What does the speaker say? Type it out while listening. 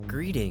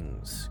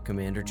Greetings,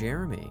 Commander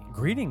Jeremy.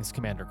 Greetings,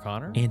 Commander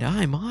Connor. And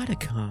I'm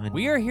Otacon.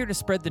 We are here to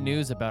spread the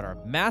news about our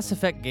Mass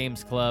Effect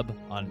Games Club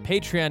on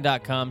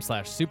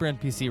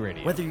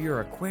patreon.com/SuperNPCRadio. Whether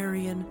you're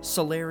Aquarian,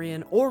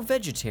 Solarian, or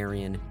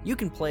Vegetarian, you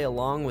can play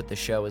along with the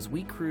show as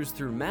we cruise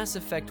through Mass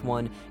Effect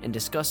 1 and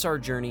discuss our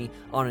journey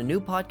on a new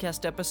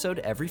podcast episode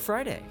every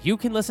Friday. You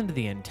can listen to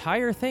the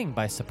entire thing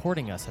by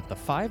supporting us at the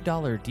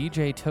 $5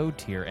 DJ Toad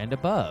tier and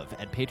above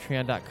at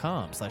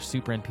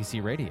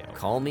patreon.com/SuperNPCRadio.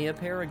 Call me a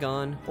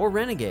Paragon or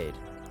Renegade,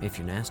 if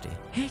you're nasty.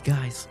 Hey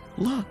guys,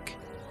 look.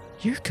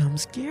 Here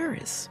comes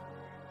Garrus.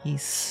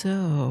 He's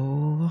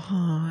so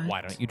hot.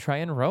 Why don't you try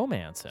and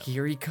romance him?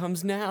 Here he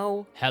comes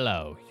now.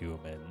 Hello,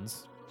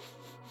 humans.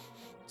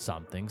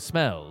 Something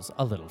smells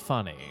a little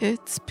funny.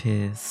 It's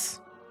piss.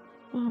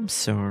 I'm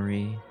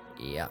sorry.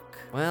 Yuck.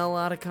 Well,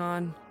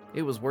 Otacon,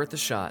 it was worth a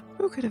shot.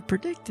 Who could have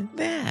predicted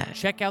that?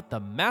 Check out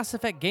the Mass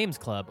Effect Games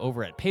Club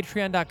over at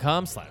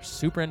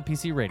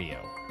patreon.com/SuperNPCRadio.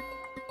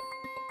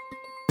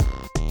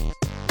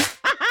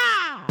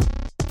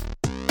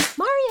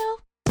 Mario!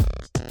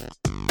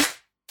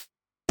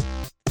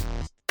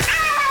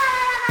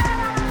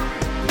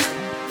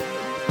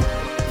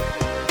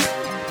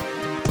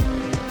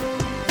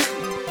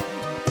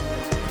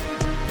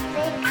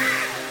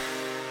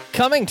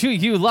 Coming to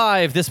you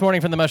live this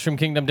morning from the Mushroom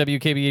Kingdom,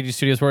 WKBAG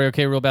Studios, Wario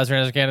K. Rule Bowser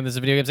and Cannon. This is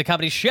Video Games and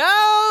Comedy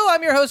Show.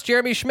 I'm your host,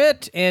 Jeremy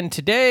Schmidt, and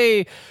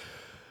today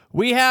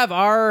we have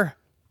our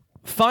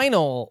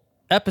final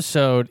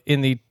episode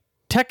in the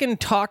Tekken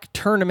Talk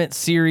Tournament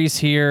series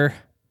here.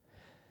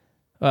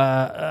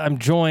 I'm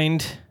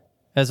joined,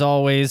 as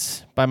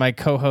always, by my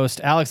co-host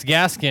Alex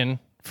Gaskin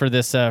for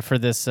this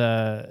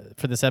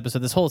episode,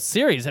 this whole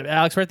series.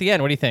 Alex, we're at the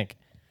end. What do you think?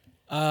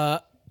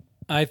 I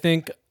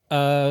think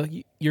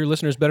your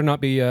listeners better not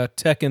be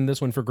Tekken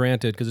this one for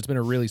granted because it's been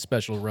a really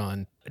special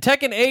run.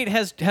 Tekken 8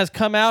 has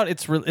come out.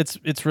 It's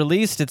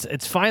released.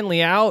 It's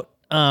finally out.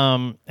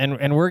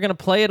 And we're gonna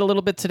play it a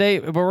little bit today,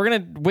 but we're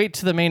gonna wait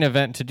to the main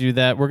event to do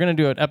that. We're gonna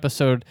do an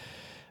episode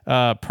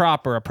a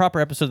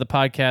proper episode of the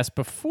podcast.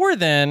 Before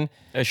then,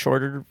 A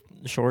shortened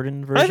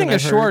version? I think a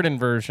I've heard? shortened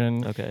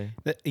version. Okay.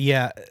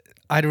 Yeah,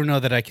 I don't know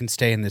that I can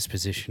stay in this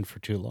position for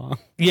too long.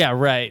 Yeah,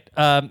 right.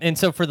 And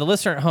so for the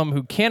listener at home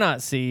who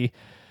cannot see,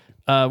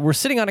 we're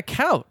sitting on a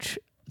couch,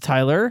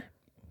 Tyler.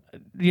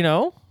 You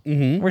know,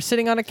 we're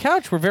sitting on a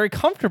couch. We're very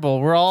comfortable.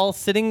 We're all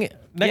sitting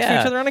next to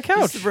each other on a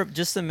couch.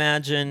 Just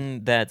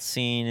imagine that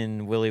scene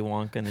in Willy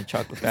Wonka and the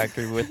Chocolate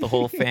Factory with the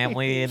whole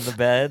family in the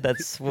bed.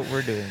 That's what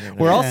we're doing. Right now.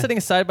 We're all sitting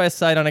side by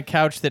side on a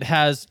couch that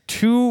has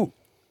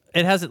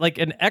it has like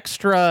an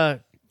extra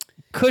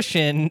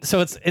cushion,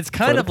 so it's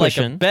kind of like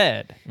a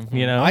bed,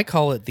 you know? I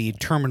call it the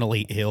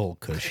terminally ill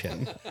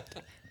cushion.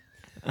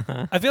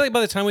 I feel like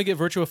by the time we get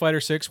Virtua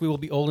Fighter 6, we will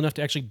be old enough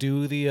to actually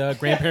do the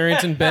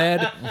grandparents in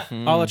bed, a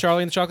la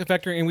Charlie and the Chocolate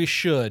Factory, and we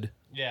should.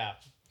 Yeah.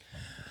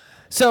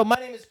 So my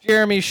name is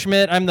Jeremy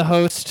Schmidt. I'm the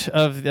host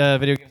of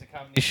Video Games and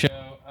Comedy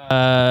Show.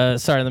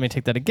 Sorry, let me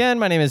take that again.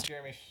 My name is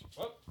Jeremy Schmidt.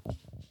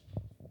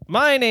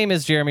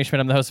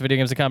 I'm the host of Video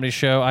Games and Comedy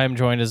Show. I am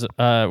joined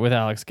with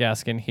Alex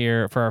Gaskin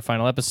here for our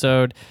final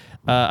episode.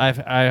 I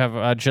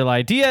have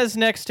July Diaz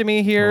next to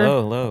me here.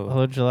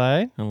 Hello.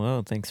 July.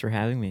 Hello, thanks for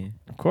having me.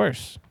 Of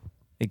course.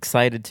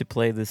 Excited to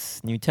play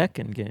this new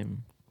Tekken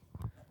game.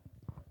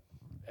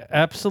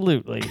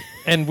 Absolutely.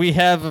 And we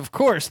have, of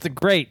course, the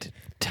great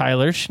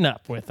Tyler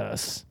Schnupp with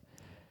us.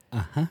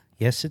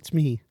 Yes, it's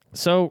me.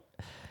 So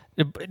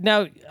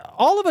now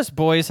all of us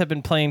boys have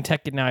been playing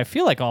Tekken now, I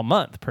feel like all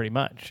month, pretty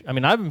much. I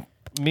mean,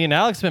 me and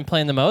Alex have been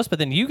playing the most, but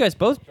then you guys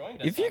both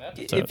joined us.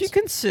 If you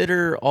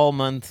consider all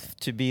month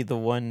to be the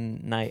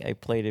one night I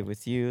played it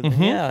with you, then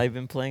yeah, I've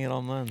been playing it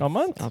all month. All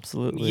month?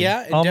 Absolutely.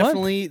 Yeah, All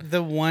definitely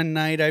the one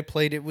night I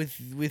played it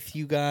with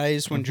you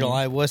guys when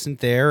July wasn't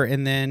there,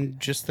 and then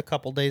just the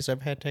couple days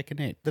I've had Tekken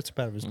 8. That's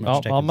about as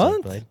much Tekken all as I've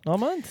month. played. All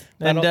month.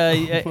 And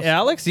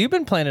Alex, you've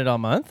been playing it all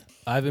month.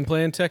 I've been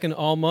playing Tekken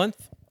all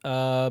month,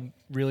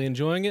 really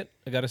enjoying it,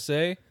 I gotta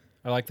say.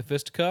 I like the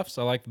fisticuffs,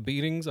 I like the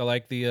beatings, I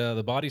like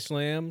the body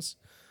slams.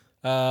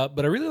 But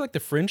I really like the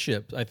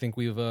friendship I think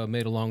we've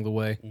made along the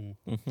way.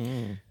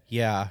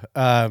 Yeah.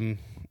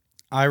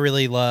 I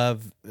really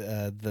love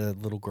the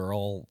little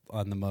girl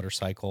on the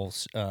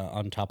motorcycles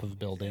on top of the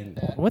building.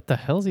 What the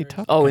hell is he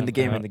talking Oh, about? in the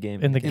game. In the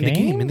game? In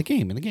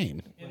the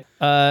game.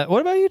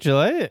 What about you,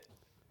 July?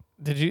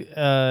 Did you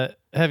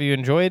have you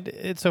enjoyed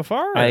it so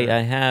far?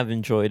 I have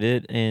enjoyed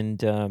it,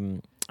 and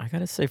I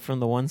gotta say,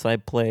 from the ones I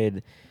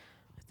played,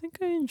 I think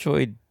I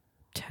enjoyed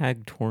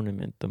Tag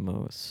Tournament the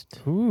most.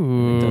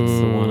 Ooh. That's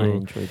the one I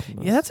enjoyed the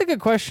most. Yeah, that's a good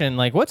question.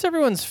 Like, what's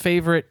everyone's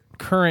favorite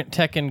current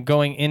Tekken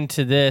going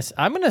into this?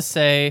 I'm going to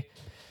say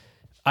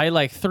I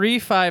like 3,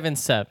 5, and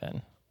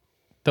 7.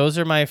 Those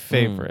are my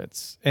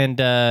favorites. And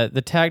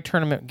the Tag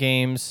Tournament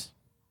games,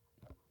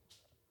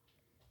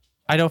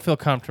 I don't feel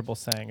comfortable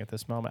saying at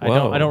this moment.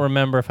 I don't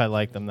remember if I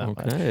like them that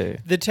much.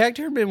 The tag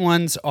tournament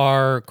ones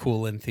are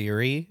cool in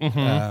theory,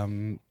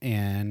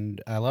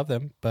 and I love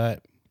them,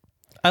 but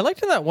I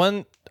liked in that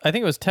one, I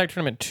think it was Tag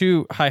Tournament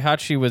 2,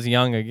 Heihachi was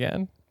young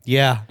again.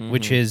 yeah,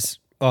 which is,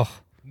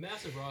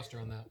 Massive roster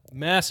on that.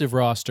 Massive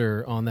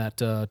roster on that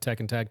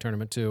Tekken Tag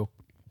tournament too.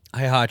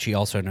 Heihachi,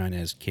 also known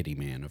as Kitty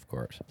Man, of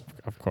course.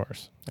 Of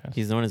course. Yes.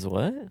 He's known as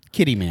what?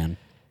 Kitty Man.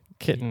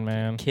 Kitten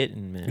Man.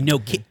 Kitten Man. No,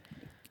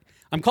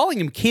 I'm calling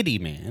him Kitty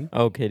Man.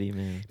 Oh, Kitty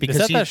Man. Because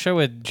Is that show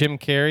with Jim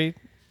Carrey?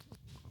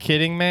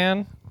 Kidding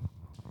Man?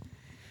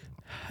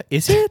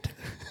 Is it?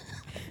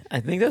 I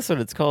think that's what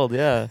it's called,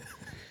 yeah.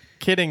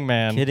 Kidding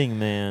Man. Kidding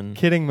Man.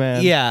 Kidding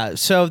Man. Yeah,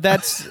 so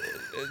that's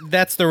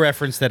the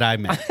reference that I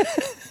meant.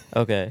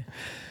 Okay.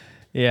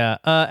 Yeah.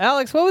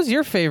 Alex, what was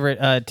your favorite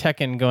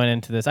Tekken going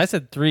into this? I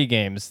said 3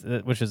 games,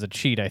 which is a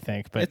cheat, I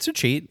think. But It's a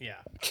cheat. yeah.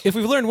 If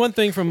we've learned one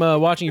thing from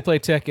watching you play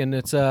Tekken,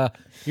 it's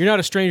you're not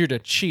a stranger to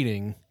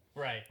cheating.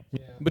 Right.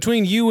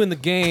 Between you and the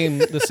game,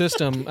 the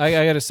system, I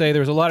got to say,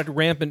 there was a lot of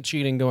rampant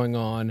cheating going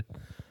on.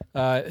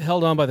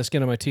 Held on by the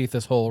skin of my teeth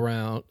this whole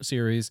round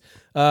series.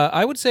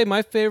 I would say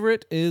my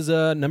favorite is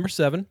number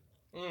 7.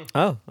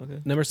 Oh, okay.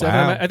 Number 7.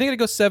 Wow. I think it'd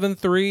go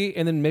 7-3,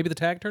 and then maybe the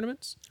tag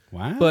tournaments.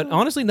 Wow. But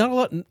honestly, not a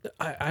lot.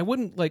 I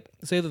wouldn't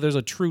say that there's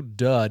a true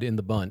dud in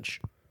the bunch.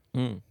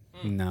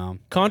 No.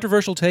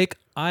 Controversial take.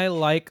 I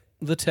like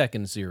the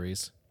Tekken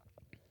series.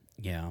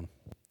 Yeah.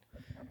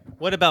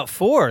 What about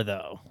 4,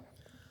 though?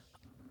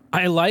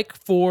 I like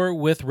 4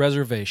 with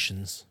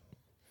reservations.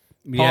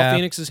 Paul Yeah.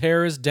 Phoenix's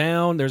hair is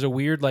down. There's a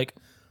weird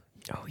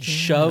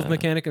shove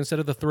mechanic instead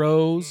of the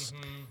throws.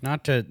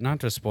 Not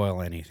to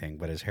spoil anything,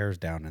 but his hair's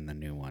down in the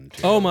new one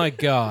too. Oh my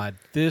god,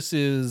 this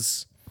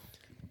is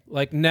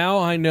now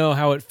I know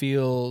how it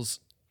feels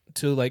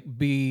to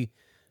be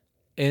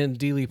in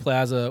Dealey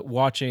Plaza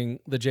watching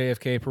the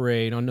JFK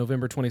parade on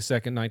November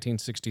 22nd,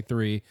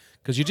 1963,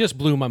 because you just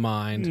blew my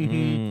mind.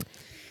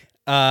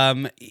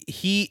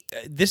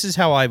 This is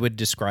how I would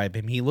describe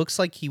him. He looks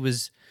like he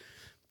was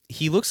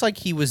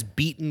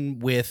beaten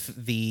with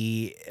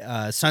the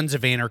Sons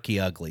of Anarchy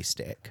ugly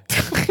stick.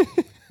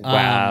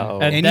 Wow.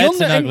 And you'll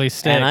that's an kn- ugly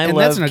stick. And I And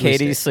that's love an ugly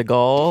Katie stick.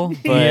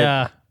 Seagal, but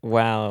Yeah.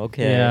 wow,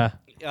 okay. Yeah.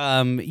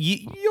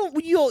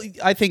 You'll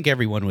I think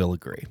everyone will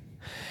agree.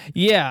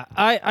 Yeah,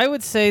 I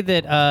would say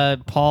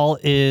that Paul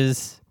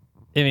is,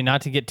 I mean,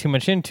 not to get too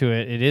much into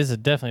it, it is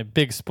definitely a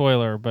big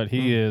spoiler, but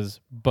he is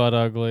butt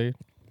ugly.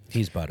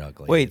 He's butt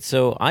ugly. Wait,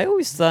 so I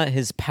always thought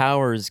his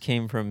powers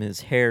came from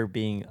his hair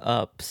being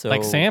up. So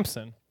Like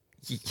Samson.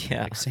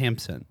 Yeah. Like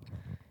Samson.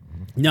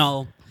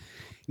 No,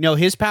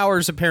 his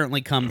powers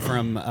apparently come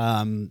from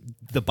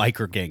the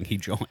biker gang he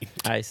joined.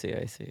 I see.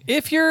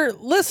 If you're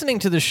listening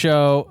to the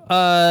show,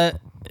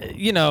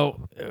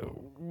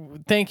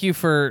 thank you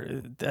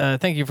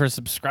for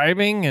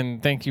subscribing,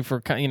 and thank you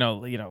for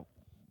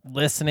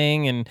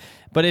listening,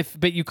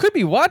 but you could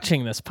be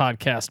watching this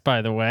podcast,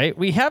 by the way.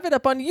 We have it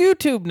up on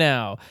YouTube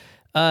now,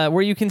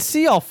 where you can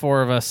see all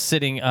 4 of us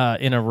sitting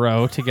in a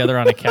row together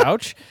on a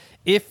couch.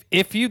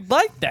 If you'd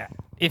like that,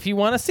 if you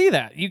want to see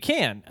that, you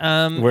can.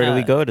 Where do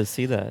we go to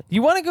see that?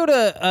 You want to go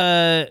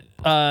to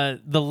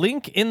the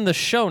link in the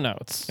show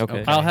notes.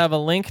 Okay. I'll have a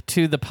link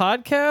to the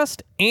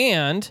podcast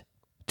and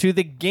to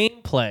the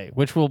gameplay,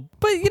 which will,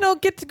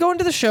 get to go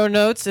into the show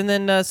notes, and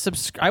then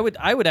I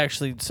would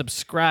actually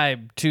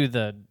subscribe to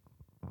the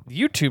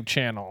YouTube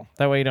channel.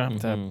 That way you don't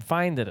have to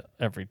find it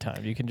every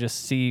time. You can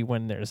just see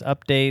when there's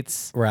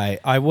updates. Right.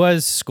 I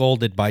was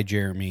scolded by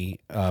Jeremy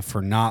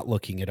for not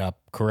looking it up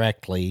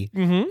correctly,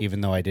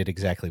 even though I did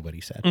exactly what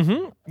he said.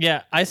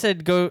 Yeah, I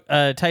said go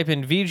type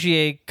in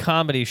VGA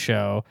comedy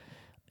show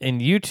in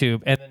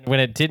YouTube, and then when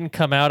it didn't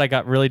come out, I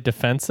got really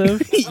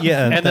defensive.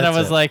 Yeah. And then I that's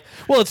was it. like,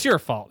 well, it's your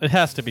fault. It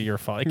has to be your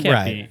fault. It can't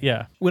Right. be.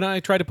 Yeah. When I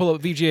tried to pull up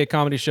VGA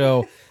comedy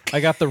show, I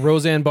got the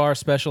Roseanne Barr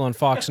special on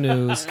Fox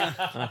News,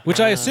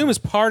 which I assume is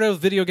part of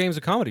Video Games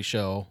a Comedy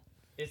Show.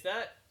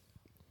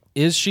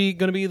 Is she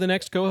going to be the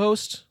next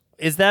co-host?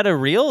 Is that a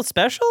real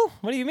special?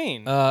 What do you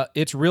mean?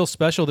 It's real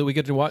special that we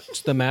get to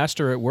watch The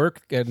Master at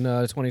work in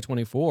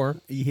 2024.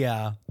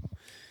 Yeah.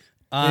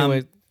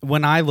 Anyway.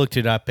 When I looked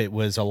it up, it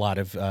was a lot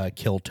of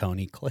Kill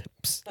Tony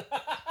clips.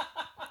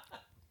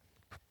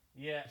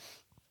 Yeah.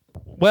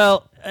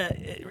 Well,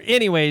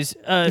 anyways,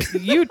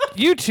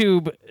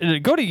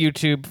 YouTube, go to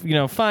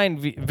YouTube, find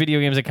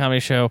Video Games a Comedy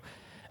Show.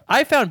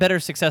 I found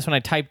better success when I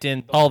typed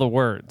in all the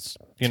words,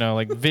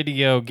 like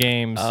video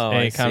games,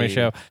 I comedy see.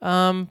 show.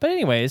 But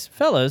anyways,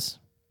 fellas.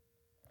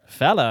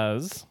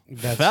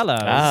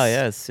 Ah,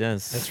 yes.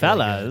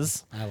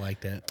 Fellas. I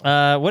liked it.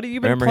 What have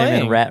you been Remember playing?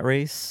 him in Rat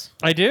Race?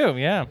 I do,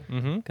 yeah.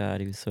 Mm-hmm. God,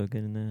 he was so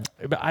good in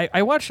that. But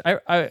I watched.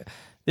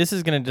 This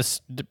is gonna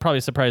just probably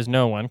surprise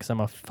no one because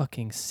I'm a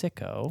fucking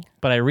sicko.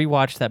 But I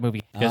rewatched that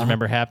movie. You guys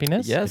remember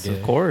Happiness? Yes, I of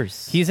did.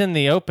 course. He's in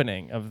the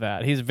opening of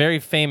that. He's a very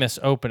famous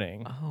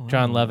opening.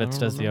 John Lovitz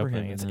does the remember him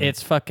opening. in that.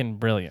 It's fucking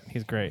brilliant.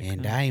 He's great.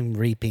 And I'm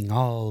reaping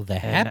all the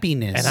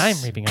happiness. And I'm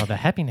reaping all the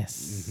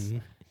happiness.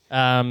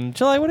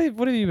 July, what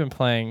have you been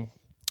playing?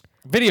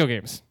 Video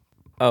games.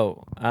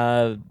 Oh,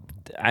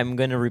 I'm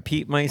going to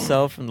repeat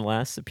myself from the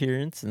last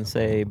appearance and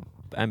say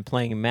I'm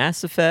playing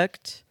Mass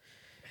Effect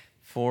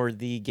for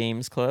the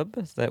Games Club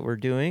that we're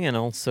doing, and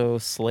also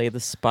Slay the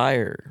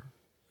Spire.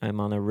 I'm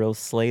on a real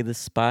Slay the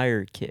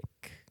Spire kick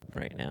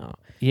right now.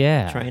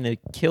 Yeah. Trying to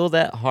kill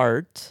that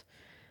heart.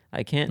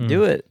 I can't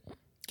do it.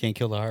 Can't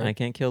kill the heart. I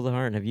can't kill the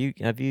heart.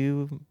 Have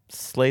you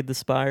slayed the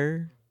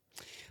spire?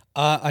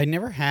 I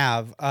never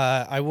have.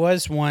 I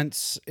was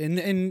once,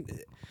 and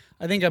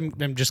I think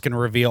I'm just going to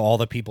reveal all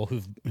the people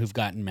who've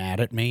gotten mad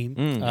at me.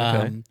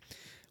 Okay.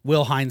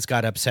 Will Hines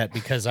got upset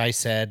because I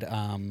said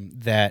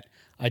that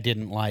I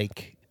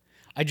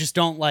just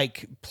don't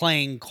like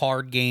playing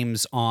card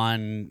games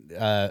on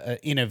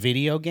in a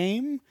video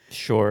game.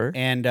 Sure.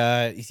 And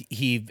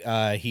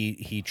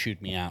he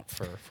chewed me out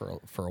for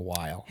a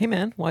while. Hey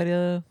man, why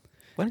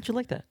don't you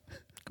like that?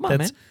 Come on,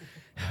 That's- man.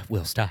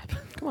 Will, stop.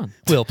 Come on.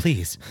 Will,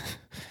 please.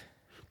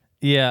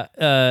 Yeah.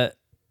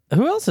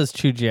 Who else has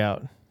chewed you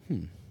out?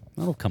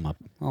 That'll come up.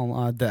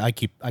 I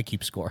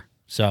keep score.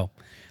 So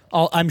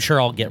I'm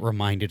sure I'll get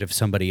reminded of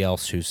somebody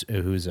else who's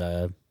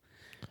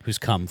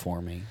come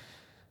for me.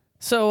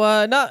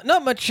 So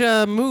not much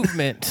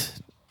movement.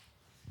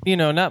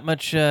 Not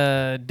much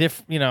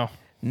No,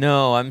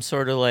 I'm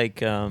sort of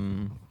like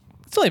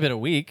it's only been a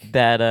week.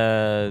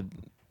 that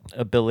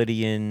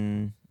ability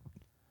in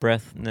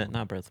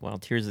not Breath of the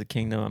Wild, Tears of the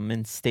Kingdom. I'm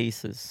in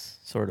stasis,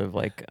 sort of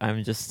like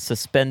I'm just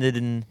suspended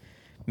in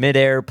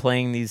midair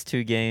playing these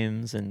two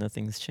games, and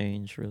nothing's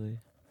changed really.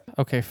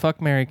 Okay, fuck,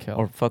 marry, kill.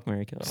 Or fuck,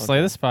 marry, kill.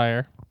 Slay the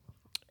Spire.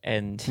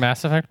 And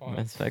Mass Effect 1.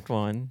 Mass Effect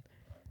 1.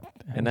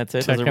 And that's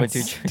it? Those are my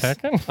two choices?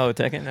 Tekken? Oh,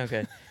 Tekken?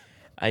 Okay.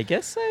 I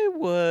guess I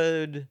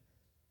would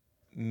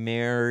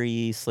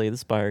marry Slay the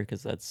Spire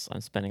because I'm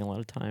spending a lot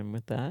of time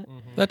with that.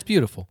 That's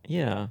beautiful.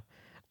 Yeah.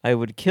 I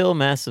would kill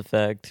Mass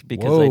Effect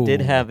because I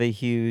did Whoa. have a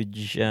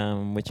huge,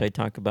 which I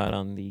talk about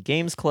on the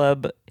Games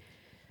Club,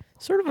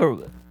 sort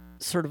of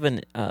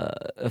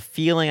a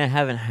feeling I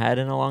haven't had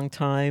in a long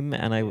time,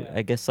 and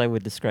I guess I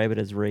would describe it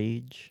as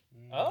rage.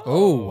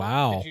 Oh,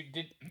 wow.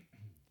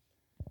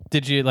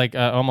 Did you like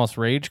almost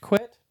rage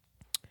quit?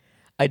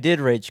 I did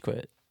rage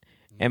quit.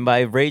 And by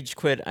rage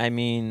quit, I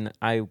mean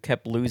I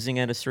kept losing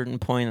at a certain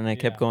point, and I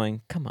kept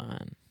going, come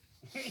on.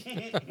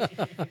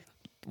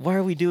 Why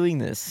are we doing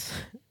this?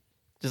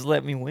 Just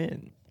let me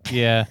win.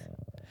 Yeah.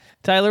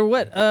 Tyler,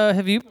 what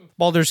have you?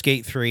 Baldur's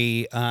Gate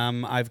 3,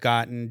 I've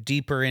gotten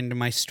deeper into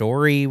my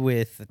story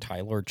with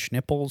Tyler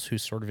Schnipples,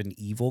 who's sort of an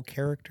evil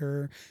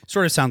character.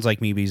 Sort of sounds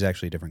like me, but he's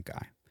actually a different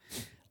guy.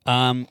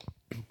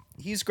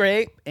 He's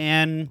great,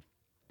 and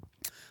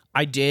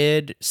I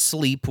did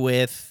sleep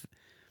with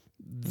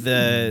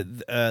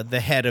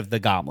the head of the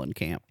Goblin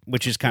Camp,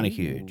 which is kind of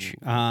huge.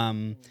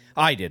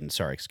 I didn't.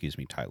 Sorry, excuse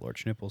me. Tyler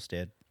Schnipples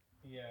did.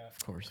 Yeah. Of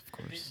course.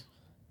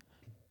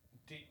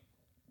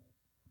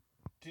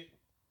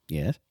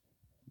 Yes.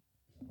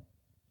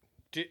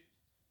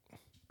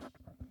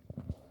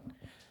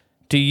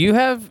 Do you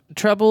have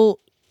trouble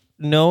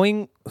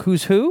knowing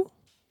who's who?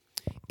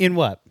 In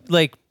what?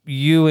 Like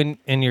you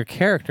and your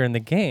character in the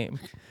game.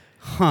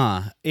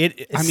 Huh?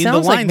 It I mean,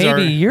 sounds the lines like maybe are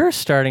you're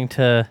starting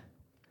to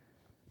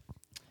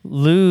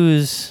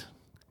lose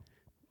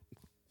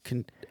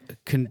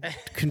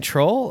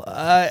control.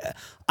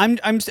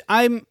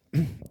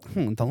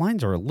 The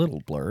lines are a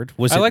little blurred.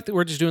 I like that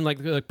we're just doing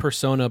like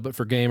Persona, but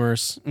for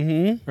gamers.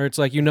 Mm-hmm. Where it's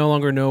like you no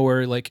longer know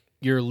where like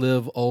your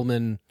Liv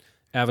Ullman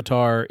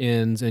avatar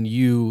ends and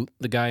you,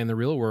 the guy in the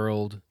real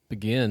world,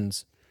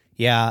 begins.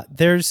 Yeah,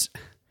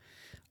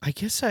 I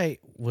guess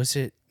was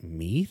it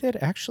me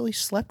that actually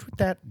slept with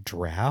that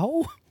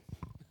drow?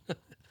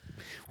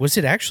 Was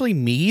it actually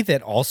me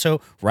that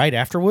also right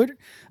afterward?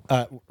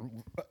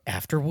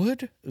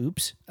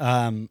 Oops.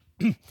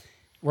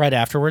 Right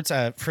afterwards,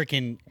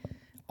 freaking.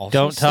 Also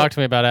Don't talk to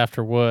me about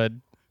Afterwood.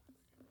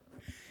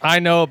 I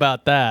know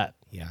about that.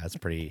 Yeah, that's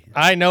pretty.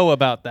 I know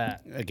about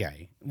that.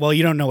 Okay. Well,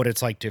 you don't know what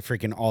it's like to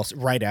freaking also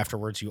right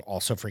afterwards. You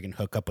also freaking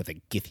hook up with a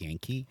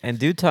Githyanki. And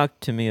do talk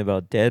to me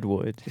about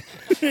Deadwood.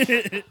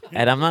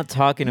 And I'm not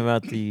talking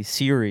about the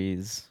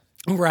series.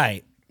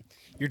 Right.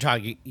 You're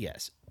talking.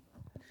 Yes.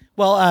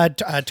 Well,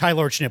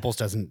 Tyler Schnipples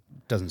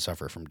doesn't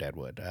suffer from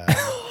Deadwood.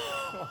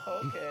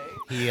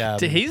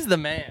 Okay. He's the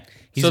man.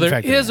 He's So in there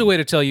fact is a way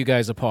to tell you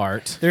guys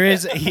apart. There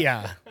is,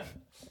 yeah.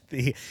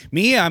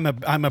 I'm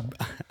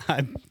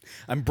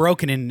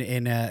broken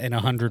in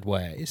 100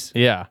 ways.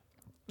 Yeah.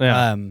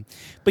 Yeah.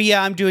 But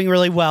yeah, I'm doing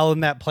really well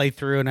in that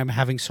playthrough, and I'm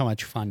having so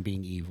much fun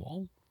being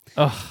evil.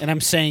 Ugh. And I'm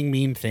saying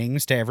mean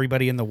things to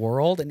everybody in the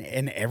world,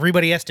 and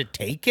everybody has to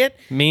take it.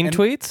 Mean And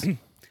tweets?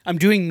 I'm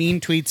doing mean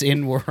tweets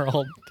in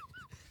world,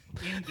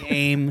 in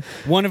game.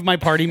 One of my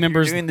party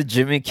members Doing the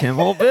Jimmy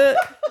Kimmel bit?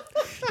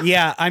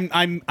 Yeah,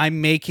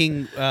 I'm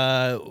making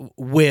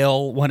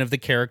Will, one of the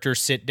characters,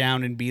 sit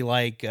down and be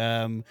like,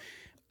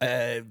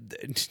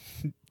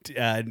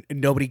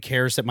 nobody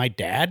cares that my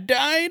dad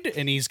died,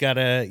 and he's got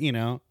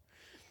to,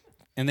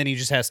 and then he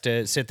just has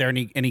to sit there and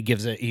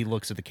he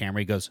looks at the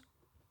camera, he goes,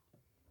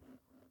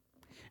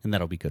 and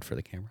that'll be good for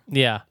the camera.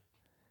 Yeah.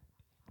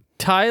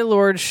 Ty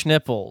Lord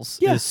Schnipples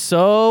is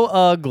so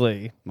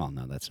ugly. Well,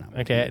 no, that's not.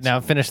 What Okay, it is. now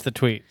finish the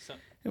tweet.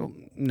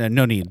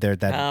 No need there.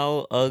 That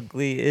How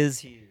ugly is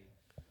he?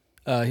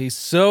 He's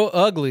so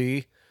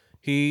ugly,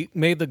 he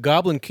made the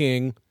Goblin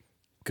King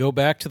go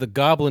back to the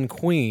Goblin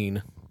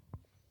Queen.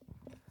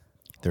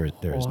 There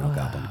is no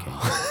Goblin King.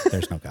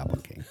 There's no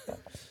Goblin King.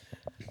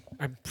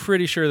 I'm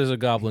pretty sure there's a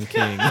Goblin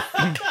King.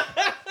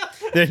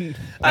 Then,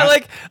 I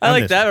like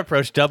this that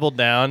approach. Double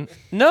down.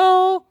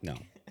 No, no,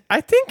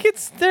 I think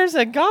there's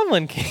a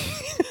Goblin King.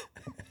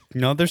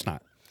 no, there's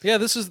not. Yeah,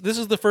 this is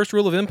the first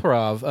rule of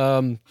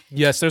improv.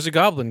 Yes, there's a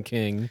Goblin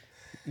King.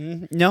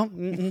 No,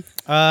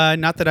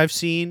 not that I've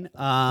seen.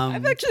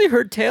 I've actually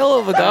heard tale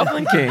of a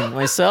Goblin King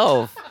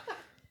myself.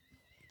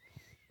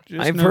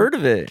 I've heard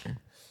of it.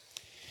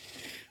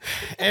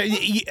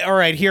 All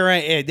right, here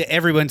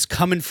everyone's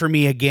coming for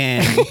me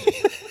again.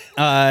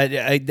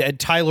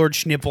 Ty-Lord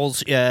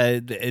Schnipples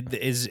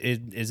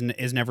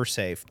is never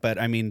safe, but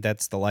I mean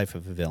that's the life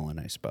of a villain,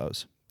 I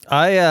suppose.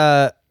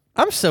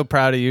 I'm so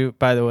proud of you,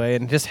 by the way,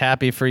 and just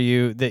happy for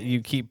you that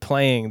you keep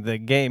playing the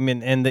game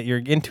and that you're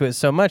into it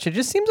so much. It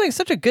just seems like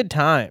such a good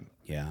time.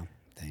 Yeah,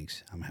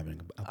 thanks. I'm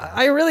having a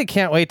I really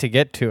can't wait to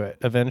get to it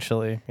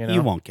eventually.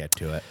 You won't get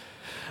to it.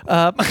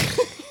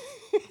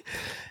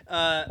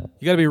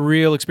 You got to be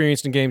real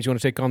experienced in games. You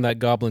want to take on that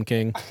Goblin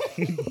King.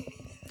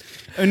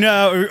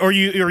 No, or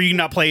you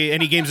not play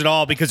any games at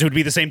all because it would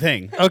be the same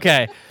thing.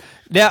 Okay.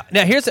 Now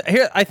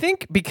here. I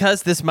think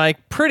because this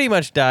mic pretty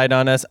much died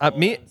on us.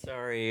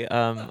 Sorry,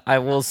 I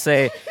will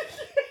say,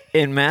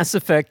 in Mass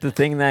Effect, the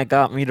thing that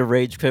got me to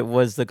rage quit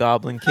was the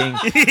Goblin King.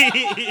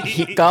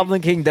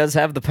 Goblin King does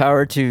have the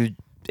power to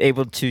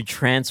able to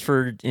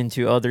transfer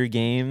into other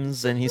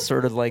games, and he's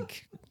sort of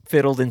like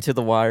fiddled into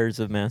the wires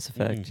of Mass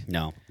Effect.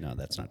 No,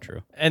 that's not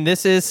true. And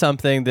this is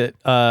something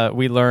that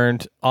we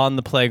learned on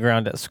the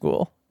playground at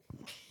school.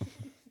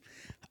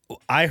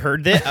 I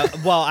heard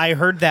that. Well, I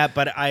heard that,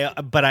 but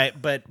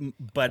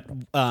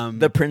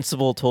The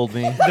principal told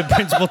me the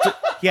principal.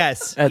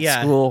 Yes, at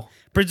yeah. school.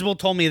 Principal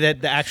told me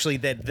that actually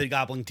that the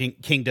Goblin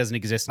King doesn't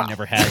exist and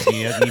never has.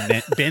 He hasn't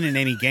even been in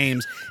any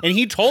games, and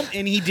he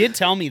did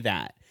tell me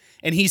that,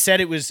 and he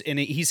said it was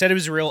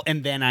real.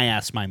 And then I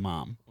asked my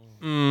mom.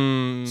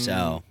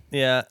 So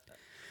yeah.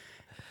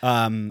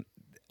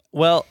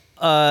 Well,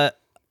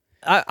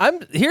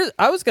 I'm here.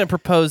 I was going to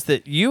propose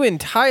that you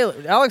and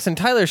Alex and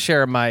Tyler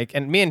share a mic,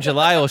 and me and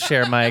July will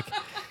share a mic.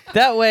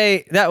 That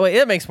way,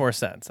 it makes more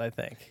sense. I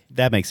think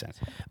that makes sense.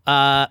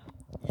 I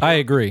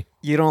agree.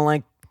 You don't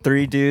like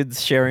three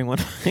dudes sharing one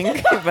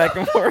thing back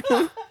and forth?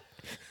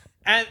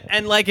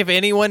 And like, if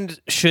anyone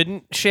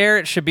shouldn't share,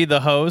 it should be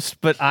the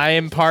host. But I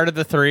am part of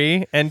the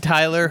three, and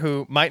Tyler,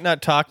 who might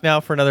not talk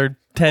now for another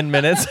 10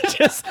 minutes,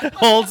 just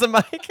holds the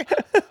mic.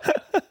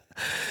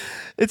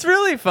 It's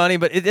really funny,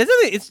 but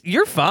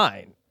you're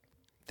fine.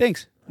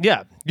 Thanks.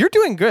 Yeah, you're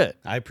doing good.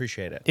 I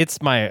appreciate it.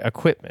 It's my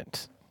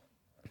equipment.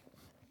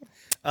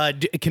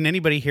 Can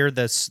anybody hear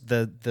the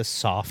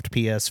soft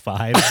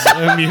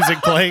PS5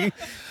 music playing?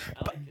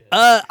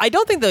 I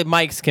don't think the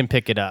mics can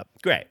pick it up.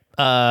 Great.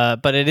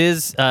 But it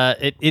is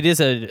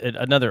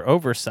another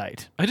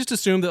oversight. I just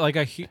assume that I'm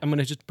going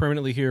to just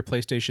permanently hear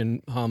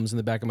PlayStation hums in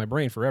the back of my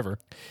brain forever.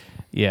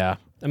 Yeah.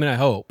 I mean, I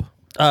hope.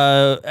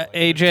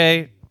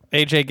 AJ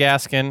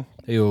Gaskin,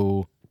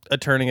 Yo.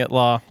 attorney at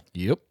law.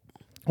 Yep.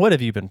 What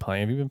have you been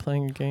playing? Have you been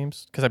playing your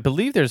games? Because I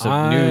believe there's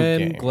a new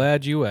game. I'm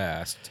glad you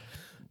asked.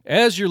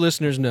 As your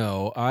listeners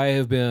know, I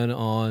have been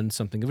on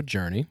something of a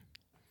journey.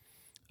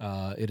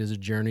 It is a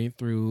journey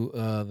through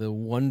the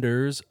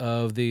wonders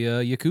of the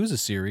Yakuza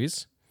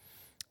series.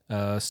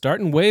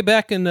 Starting way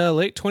back in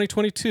late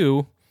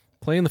 2022,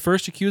 playing the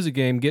first Yakuza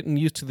game, getting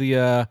used to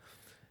the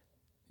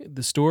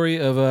story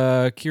of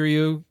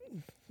Kiryu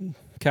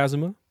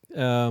Kazuma,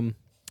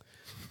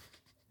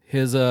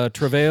 his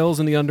travails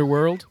in the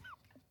underworld,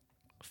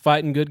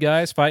 fighting good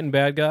guys, fighting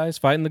bad guys,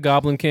 fighting the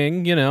Goblin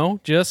King,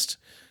 just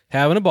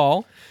having a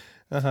ball.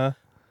 Uh-huh.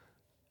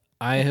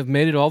 I have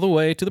made it all the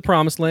way to the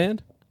Promised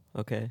Land.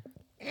 Okay.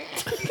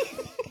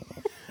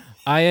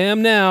 I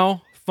am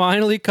now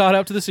finally caught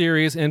up to the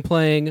series and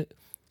playing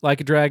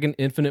Like a Dragon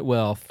Infinite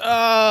Wealth.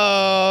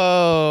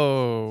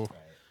 Oh.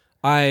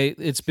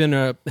 It's been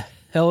a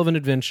hell of an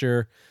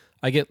adventure.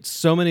 I get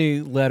so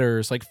many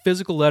letters, like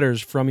physical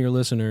letters from your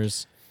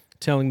listeners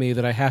telling me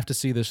that I have to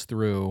see this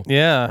through.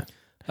 Yeah.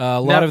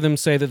 A lot of them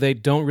say that they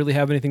don't really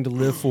have anything to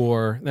live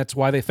for. That's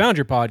why they found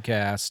your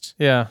podcast.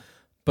 Yeah.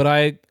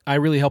 But I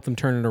really helped them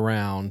turn it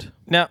around.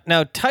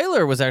 Now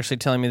Tyler was actually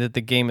telling me that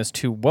the game is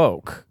too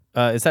woke.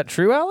 Is that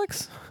true,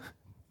 Alex?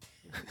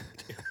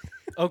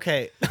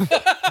 Okay. I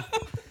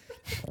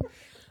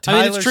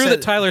mean, it's true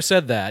that Tyler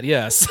said that,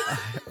 yes.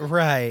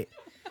 Right.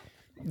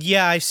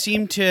 Yeah, I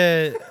seem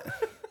to...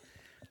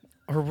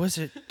 Or was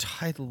it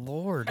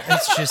Ty-Lord?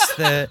 It's just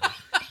the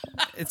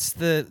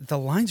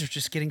lines are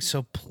just getting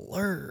so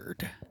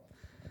blurred.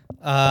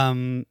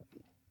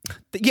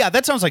 Yeah,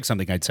 that sounds like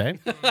something I'd say.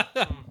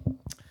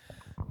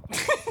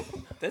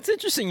 That's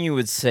interesting you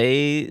would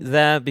say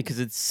that, because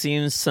it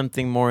seems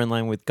something more in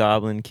line with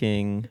Goblin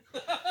King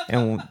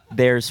and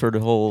their sort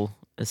of whole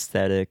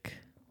aesthetic.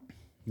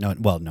 No,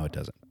 it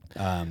doesn't.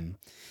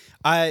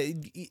 I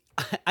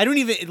don't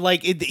even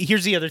like it.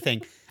 Here's the other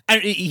thing.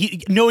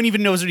 No one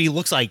even knows what he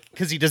looks like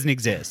because he doesn't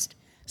exist.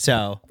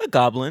 So A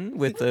goblin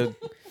with a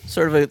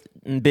sort of a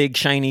big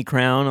shiny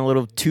crown, a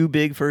little too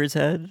big for his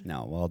head.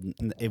 No,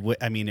 well,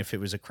 I mean, if it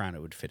was a crown,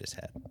 it would fit his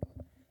head.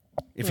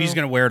 If he's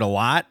going to wear it a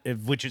lot,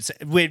 which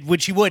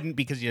he wouldn't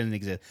because he doesn't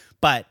exist.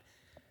 But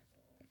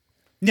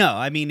no,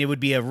 I mean, it would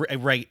be a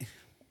regular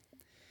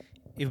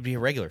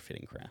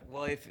fitting crown.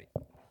 Well, if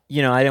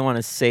I didn't want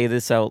to say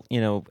this out. I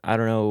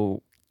don't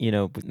know.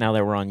 Now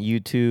that we're on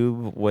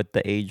YouTube, what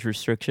the age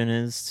restriction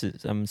is.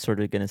 I'm sort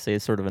of going to say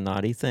it's sort of a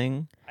naughty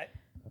thing.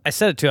 I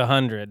set it to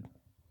 100.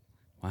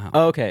 Wow.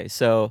 Okay,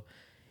 so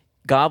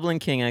Goblin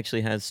King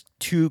actually has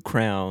 2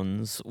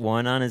 crowns,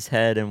 one on his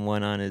head and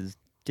one on his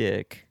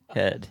dick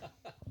head.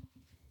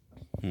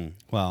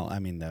 Well, I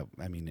mean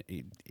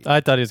I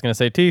thought he was going to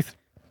say teeth.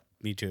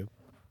 me too.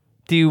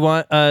 Do you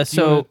want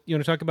so you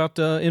want to talk about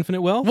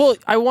Infinite Wealth? well,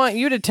 I want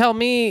you to tell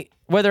me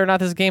whether or not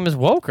this game is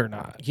woke or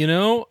not.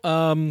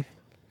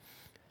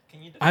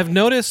 I've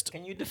noticed.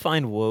 Can you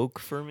define woke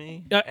for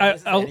me?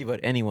 I'll-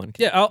 Anyone.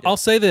 Can. Yeah, I'll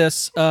say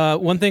this.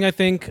 One thing I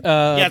think.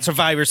 Yeah, it's a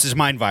virus. It's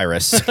mind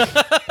virus.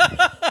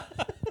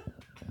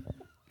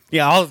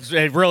 Yeah,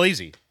 real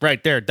easy.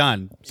 Right there,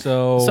 done.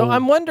 So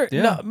I'm wondering.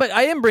 yeah. No, but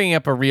I am bringing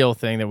up a real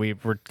thing that we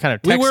were kind of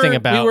We texting were-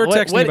 about. we were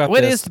texting about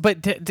what this. is?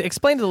 But to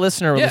explain to the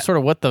listener Yeah. sort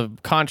of what the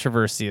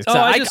controversy is. 'Cause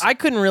Oh, I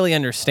couldn't really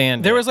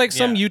understand. There it. was like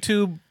some Yeah.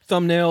 YouTube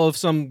thumbnail of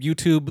some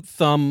YouTube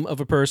thumb of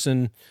a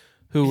person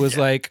who was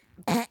like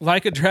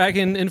a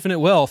dragon, infinite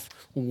wealth,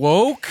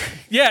 woke.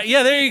 Yeah,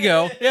 there you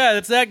go. Yeah,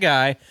 that's that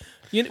guy.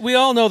 We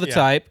all know the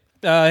type.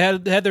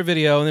 Had their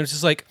video, and there's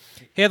just like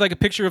he had like a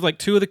picture of like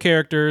 2 of the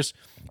characters.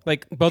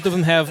 Like both of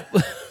them have.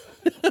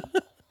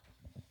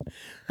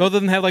 Both of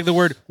them have like the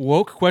word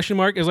woke question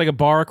mark is like a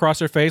bar across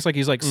their face, like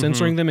he's like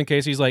censoring them in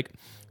case he's like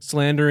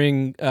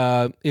slandering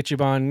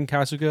Ichiban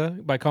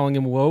Kasuga by calling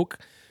him woke.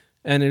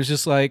 And it was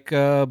just like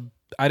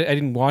I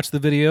didn't watch the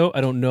video. I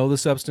don't know the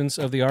substance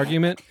of the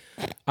argument.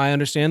 I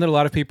understand that a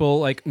lot of people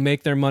like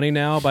make their money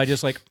now by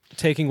just like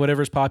taking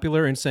whatever's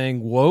popular and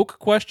saying woke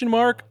question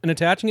mark and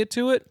attaching it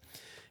to it.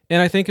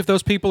 And I think if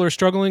those people are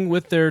struggling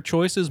with their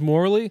choices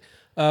morally,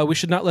 we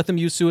should not let them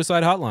use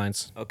suicide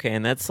hotlines. Okay,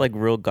 and that's like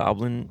real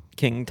Goblin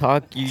King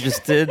talk you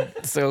just did.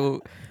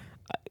 So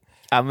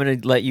I'm gonna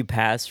let you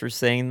pass for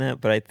saying that,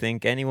 but I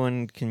think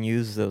anyone can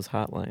use those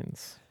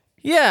hotlines.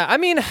 Yeah, I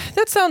mean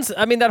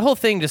that whole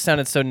thing just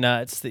sounded so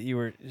nuts that you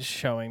were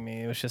showing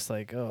me. It was just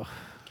like, oh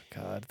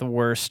god, the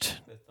worst.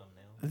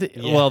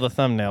 Well, the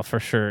thumbnail for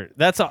sure.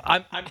 That's all.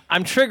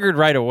 I'm triggered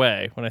right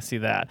away when I see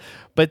that.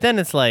 But then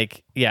it's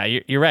like, yeah,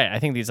 you're right. I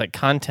think these like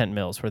content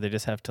mills where they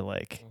just have to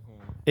like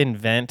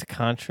invent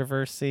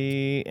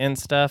controversy and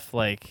stuff.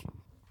 Like,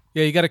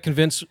 Yeah, you got to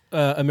convince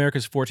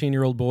America's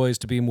 14-year-old boys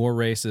to be more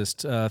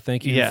racist.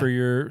 Thank you for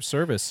your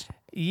service.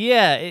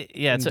 yeah,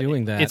 it's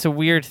doing that. It's a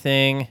weird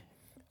thing.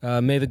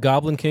 May the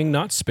Goblin King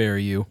not spare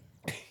you.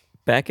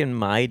 Back in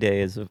my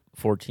day as a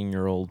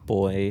 14-year-old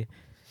boy,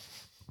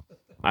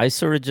 I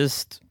sort of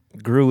just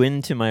grew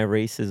into my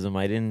racism.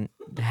 I didn't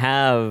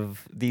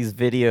have these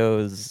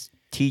videos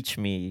teach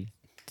me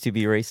to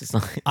be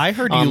racist. I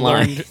heard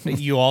online.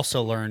 you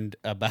also learned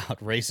about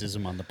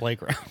racism on the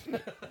playground.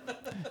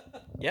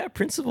 Yeah,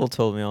 principal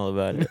told me all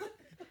about it.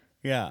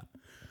 Yeah.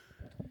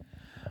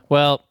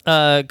 Well,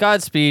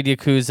 Godspeed,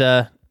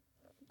 Yakuza.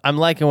 I'm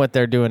liking what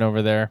they're doing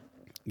over there.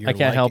 I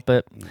can't help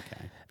it.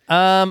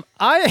 Okay.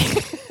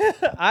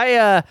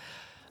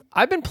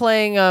 I've been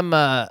playing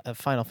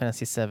Final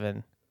Fantasy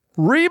VII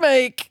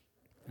Remake.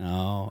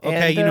 Oh,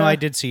 okay. And, I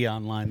did see you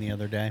online the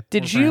other day.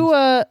 Did We're you?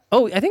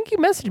 friends. I think you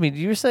messaged me. Did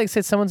you say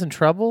someone's in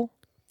trouble?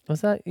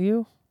 Was that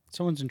you?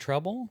 Someone's in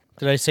trouble?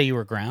 Did I say you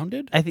were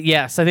grounded?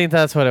 Yes, I think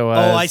that's what it was.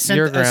 Oh, I sent.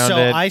 You're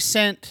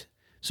grounded.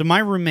 So my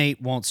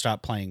roommate won't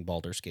stop playing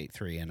Baldur's Gate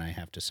 3, and I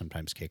have to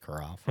sometimes kick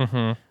her off.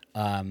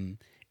 Mm-hmm.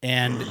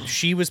 And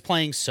she was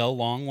playing so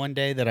long one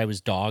day that I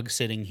was dog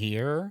sitting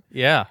here.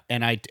 Yeah.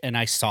 And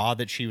I saw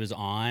that she was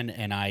on,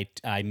 and I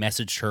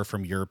messaged her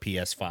from your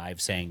PS5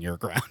 saying you're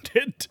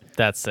grounded.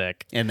 That's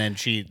sick. And then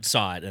she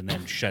saw it and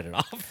then shut it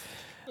off.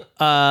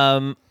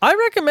 I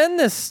recommend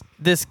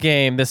this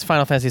game, this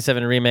Final Fantasy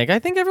VII Remake. I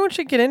think everyone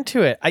should get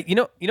into it. You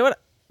know what?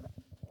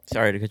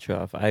 Sorry to cut you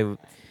off.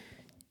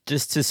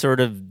 Just to sort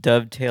of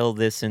dovetail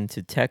this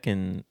into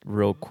Tekken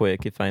real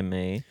quick, if I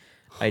may.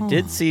 I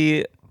did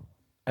see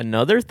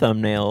another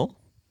thumbnail.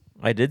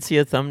 I did see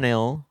a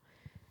thumbnail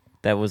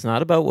that was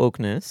not about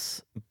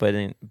wokeness, but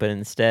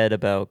instead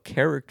about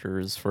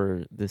characters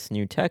for this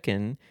new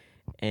Tekken,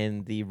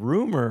 and the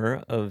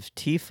rumor of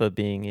Tifa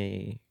being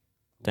a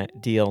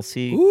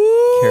DLC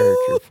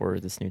character for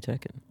this new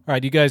Tekken. All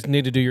right, you guys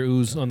need to do your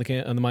ooze on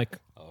the mic.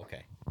 Oh,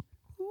 okay.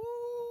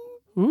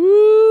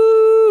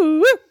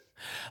 Ooh.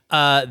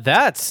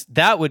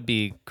 That would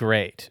be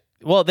great.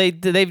 Well,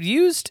 they've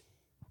used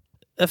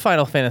a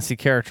Final Fantasy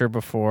character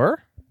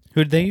before.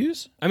 Who'd they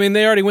use? I mean,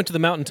 they already went to the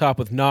mountaintop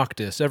with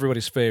Noctis,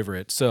 everybody's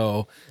favorite.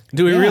 So,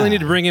 do we really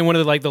need to bring in one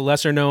of the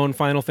lesser known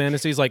Final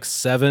Fantasies, like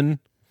 7?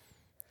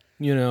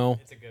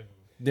 It's a good one.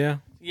 Yeah.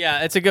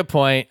 Yeah, it's a good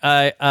point.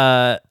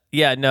 I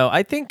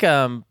think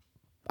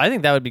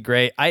that would be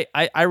great. I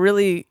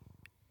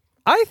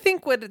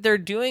think what they're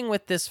doing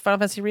with this Final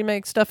Fantasy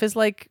remake stuff is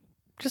like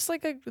just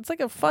like it's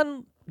like a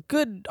fun,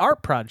 good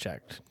art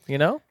project. You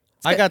know.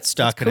 I got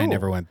stuck and I cool.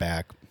 never went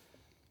back.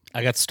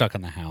 I got stuck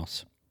in the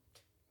house.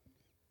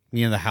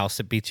 You know the house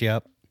that beats you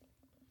up?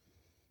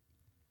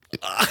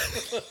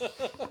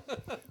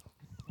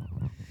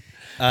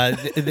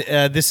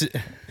 This is,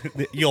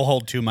 you'll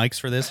hold 2 mics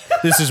for this.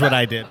 This is what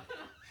I did.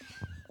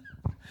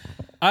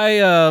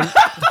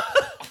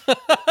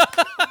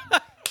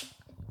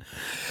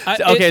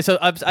 Okay, so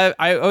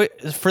I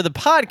for the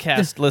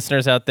podcast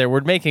listeners out there,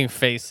 we're making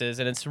faces,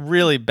 and it's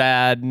really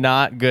bad,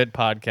 not good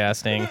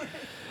podcasting.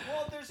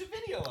 Well, there's a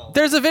video.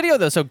 There's a video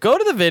though, so go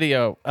to the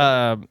video.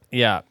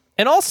 Yeah,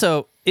 and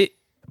also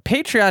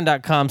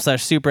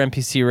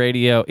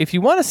patreon.com/supernpcradio. If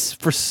you want to,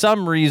 for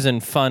some reason,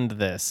 fund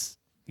this,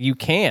 you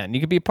can. You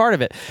can be a part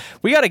of it.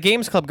 We got a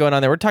games club going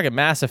on there. We're talking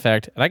Mass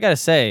Effect, and I gotta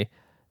say,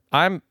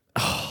 I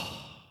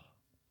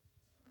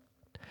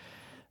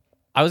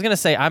was gonna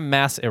say I'm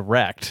mass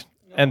erect.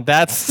 And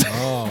that's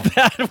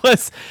that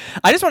was.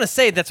 I just want to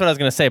say that's what I was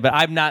going to say, but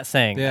I'm not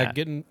saying that.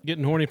 getting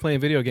horny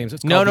playing video games.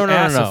 It's No, called the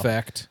Ass no.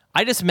 Effect.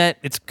 I just meant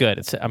it's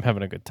good. I'm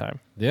having a good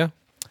time. Yeah.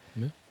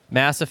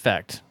 Mass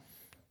Effect.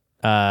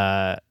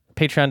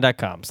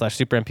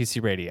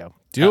 Patreon.com/SuperNPCRadio.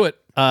 Do it.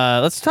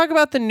 Let's talk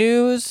about the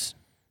news.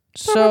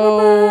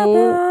 So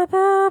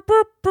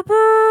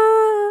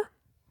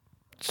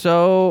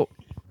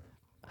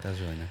That was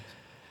really nice.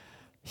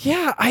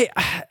 yeah,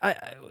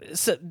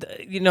 so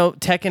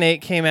Tekken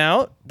 8 came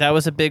out. That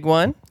was a big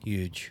one.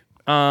 Huge.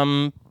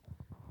 Like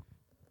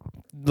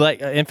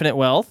Infinite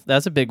Wealth,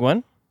 that's a big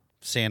one.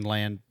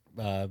 Sandland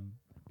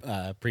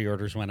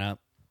pre-orders went up.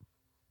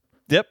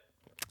 Yep.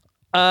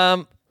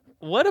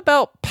 What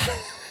about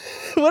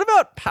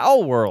Pow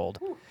World?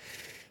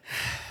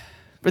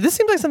 But this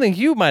seems like something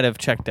you might have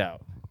checked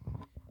out.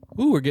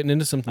 Ooh, we're getting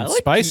into something I like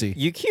spicy.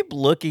 You keep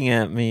looking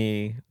at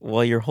me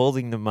while you're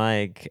holding the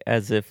mic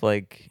as if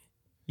like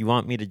you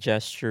want me to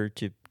gesture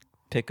to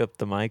pick up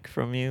the mic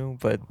from you,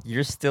 but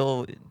you're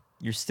still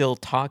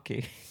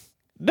talking.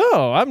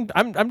 No,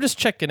 I'm just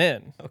checking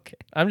in. Okay.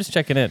 I'm just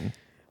checking in.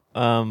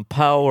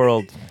 Power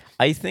World.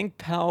 I think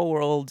Power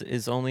World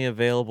is only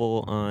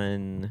available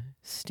on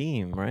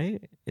Steam,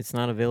 right? It's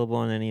not available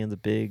on any of the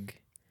big.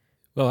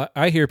 Well,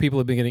 I hear people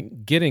have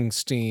been getting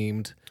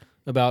steamed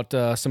about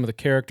some of the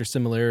character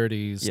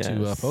similarities to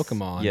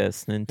Pokemon.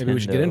 Yes, Nintendo. Maybe we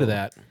should get into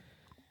that.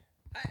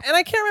 And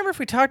I can't remember if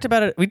we talked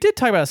about it. We did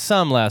talk about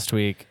some last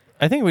week.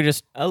 I think we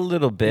just A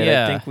little bit.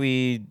 Yeah. I think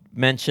we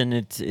mentioned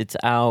it's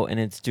out and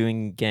it's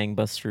doing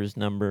gangbusters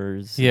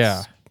numbers.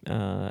 Yeah. It's,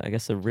 I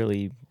guess a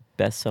really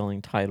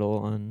best-selling title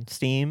on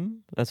Steam.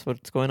 That's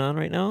what's going on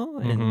right now.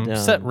 And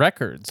set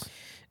records.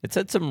 it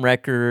set some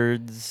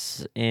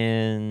records,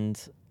 and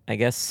I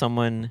guess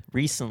someone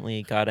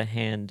recently got a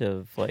hand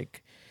of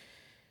like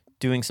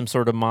doing some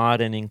sort of mod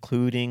and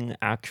including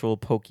actual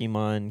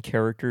Pokemon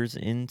characters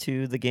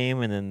into the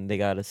game, and then they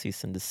got a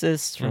cease and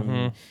desist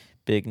from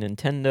big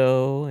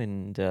Nintendo,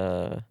 and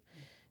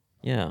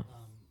yeah.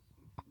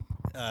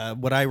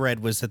 What I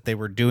read was that they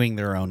were doing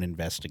their own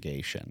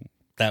investigation.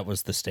 That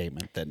was the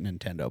statement that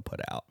Nintendo put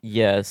out.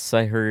 Yes,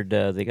 I heard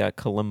they got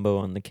Columbo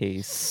on the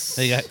case.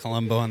 They got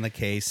Columbo on the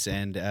case,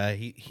 and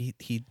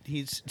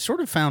he's sort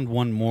of found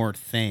one more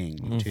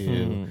thing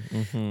too.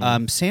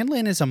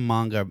 Sandland is a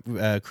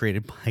manga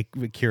created by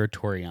Akira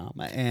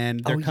Toriyama,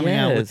 and they're coming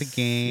out with the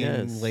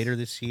game later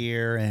this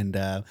year. And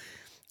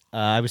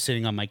I was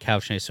sitting on my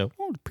couch and I said,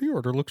 "Oh, the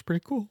pre-order looks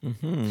pretty cool."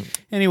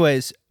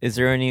 Anyways, Is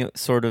there any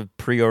sort of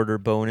pre-order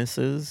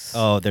bonuses?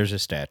 oh, there's a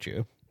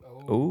statue.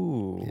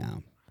 Ooh. Yeah.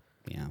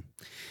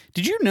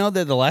 Did you know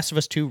that The Last of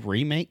Us 2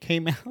 remake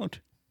came out?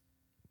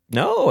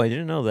 No, I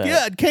didn't know that.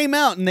 Yeah, it came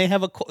out, and they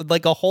have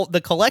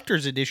the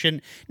collector's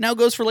edition now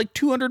goes for like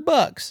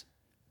 $200.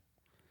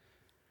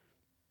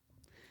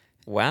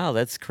 Wow,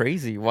 that's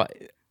crazy. Why?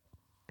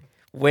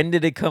 When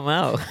did it come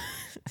out?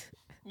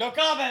 No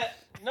comment.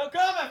 No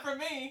comment from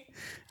me.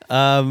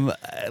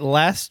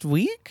 Last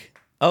week.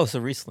 Oh, so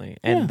recently.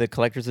 And Yeah. the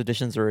collector's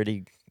edition's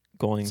already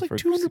going It's like for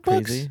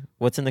 $200 crazy.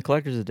 What's in the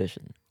collector's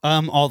edition?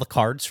 All the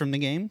cards from the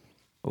game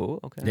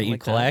Oh, okay. that I you like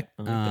collect.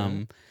 I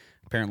like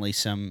Apparently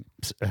some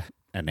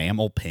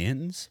enamel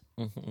pins.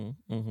 that.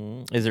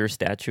 Is there a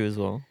statue as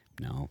well?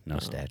 No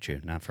statue,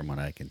 not from what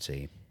I can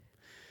see.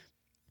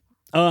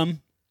 Sandland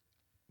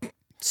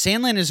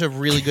is a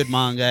really good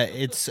manga.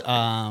 It's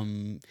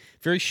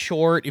very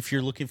short if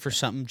you're looking for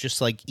something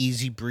just like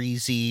easy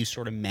breezy,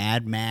 sort of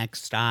Mad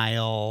Max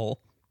style.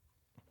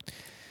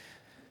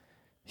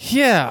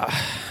 Yeah.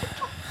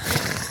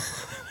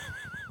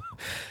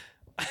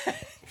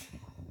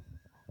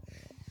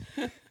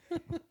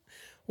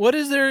 What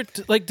is there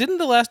like? Didn't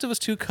The Last of Us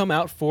 2 come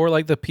out for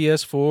like the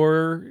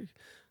PS4?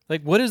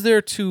 Like, what is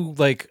there to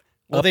like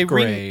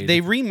upgrade?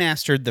 They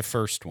remastered the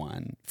first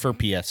one for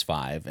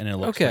PS5, and it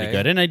looks pretty Okay.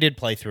 good. And I did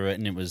play through it,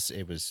 and it was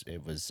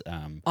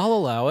I'll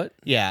allow it.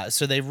 yeah.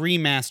 So they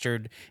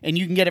remastered, and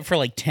you can get it for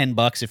like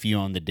 $10 if you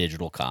own the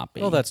digital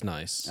copy. Oh, that's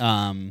nice.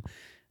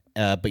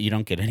 But you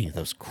don't get any of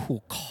those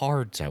cool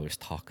cards I was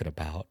talking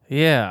about.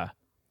 Yeah.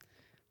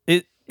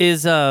 It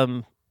is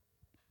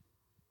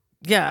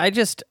yeah, I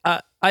just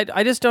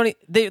I just don't.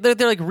 They're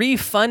like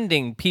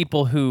refunding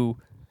people who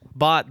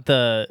bought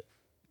the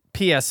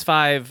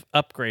PS5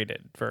 upgraded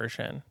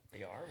version.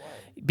 They are? Why?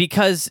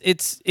 Because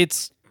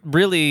it's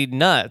really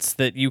nuts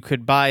that you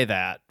could buy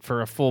that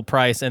for a full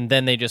price, and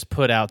then they just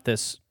put out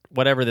this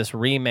whatever this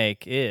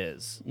remake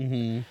is.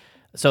 Mm-hmm.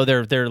 So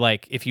they're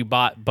like, if you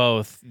bought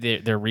both,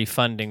 they're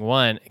refunding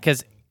one,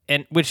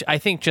 which I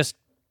think just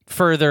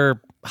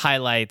further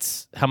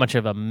highlights how much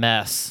of a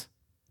mess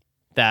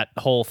that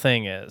whole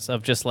thing is,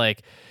 of just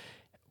like,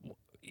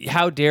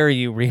 how dare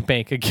you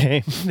remake a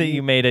game that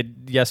you made it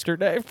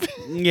yesterday?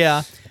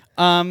 Yeah.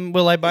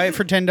 Will I buy it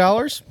for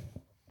 $10?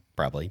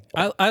 Probably.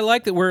 I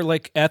like that we're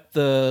like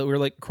we're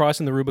like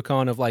crossing the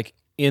Rubicon of like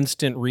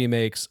instant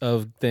remakes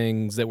of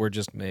things that were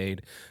just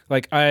made.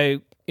 Like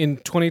in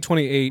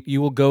 2028,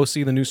 you will go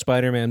see the new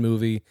Spider-Man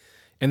movie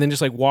and then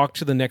just like walk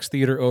to the next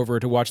theater over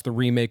to watch the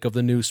remake of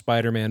the new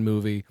Spider-Man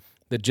movie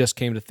that just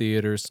came to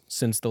theaters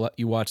since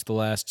you watched the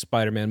last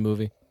Spider-Man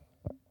movie.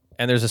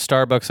 And there's a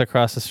Starbucks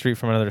across the street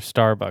from another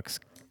Starbucks.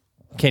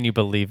 Can you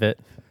believe it?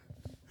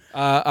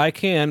 I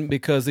can,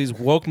 because these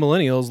woke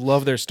millennials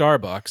love their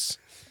Starbucks.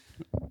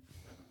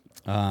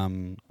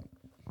 Well,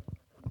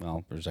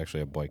 there's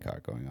actually a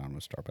boycott going on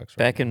with Starbucks. Right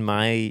Back now. in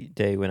my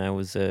day when I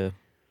was a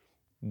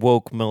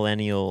woke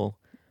millennial,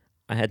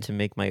 I had to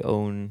make my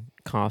own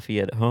coffee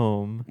at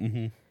home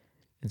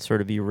and sort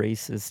of be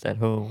racist at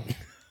home.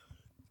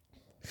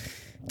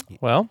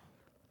 Well,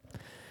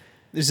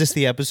 Is this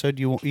the episode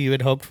you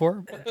had hoped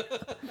for?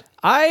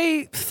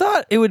 I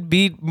thought it would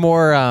be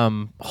more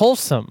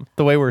wholesome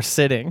the way we're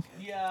sitting.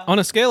 On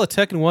a scale of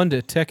Tekken 1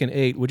 to Tekken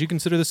 8, would you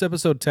consider this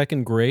episode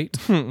Tekken great?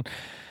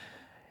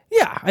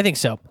 Yeah, I think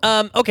so.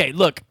 Okay,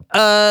 look,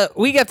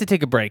 we got to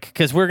take a break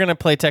because we're going to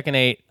play Tekken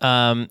 8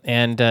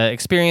 and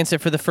experience it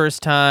for the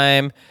first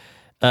time.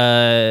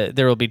 There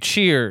will be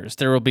cheers.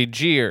 There will be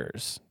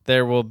jeers.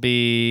 There will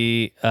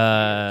be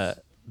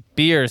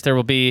beers. There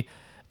will be,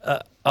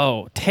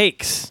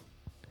 takes.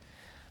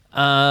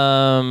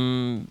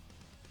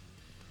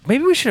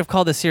 Maybe we should have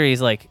called the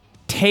series like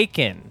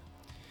Taken.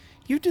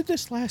 You did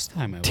this last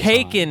time.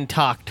 Taken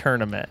Talk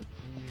Tournament,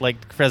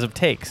 like because of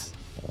takes.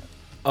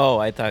 Oh,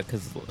 I thought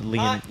because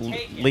Liam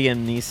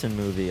Neeson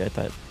movie. I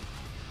thought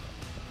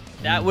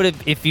That would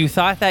have, if you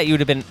thought that, you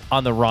would have been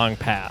on the wrong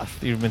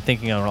path. You've been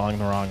thinking along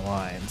the wrong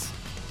lines.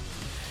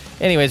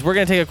 Anyways, we're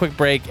gonna take a quick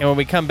break, and when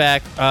we come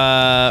back,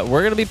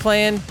 we're gonna be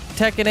playing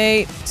Tekken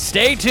 8.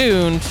 Stay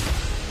tuned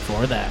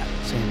for that.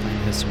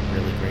 Sandland has some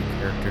really great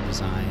character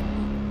design.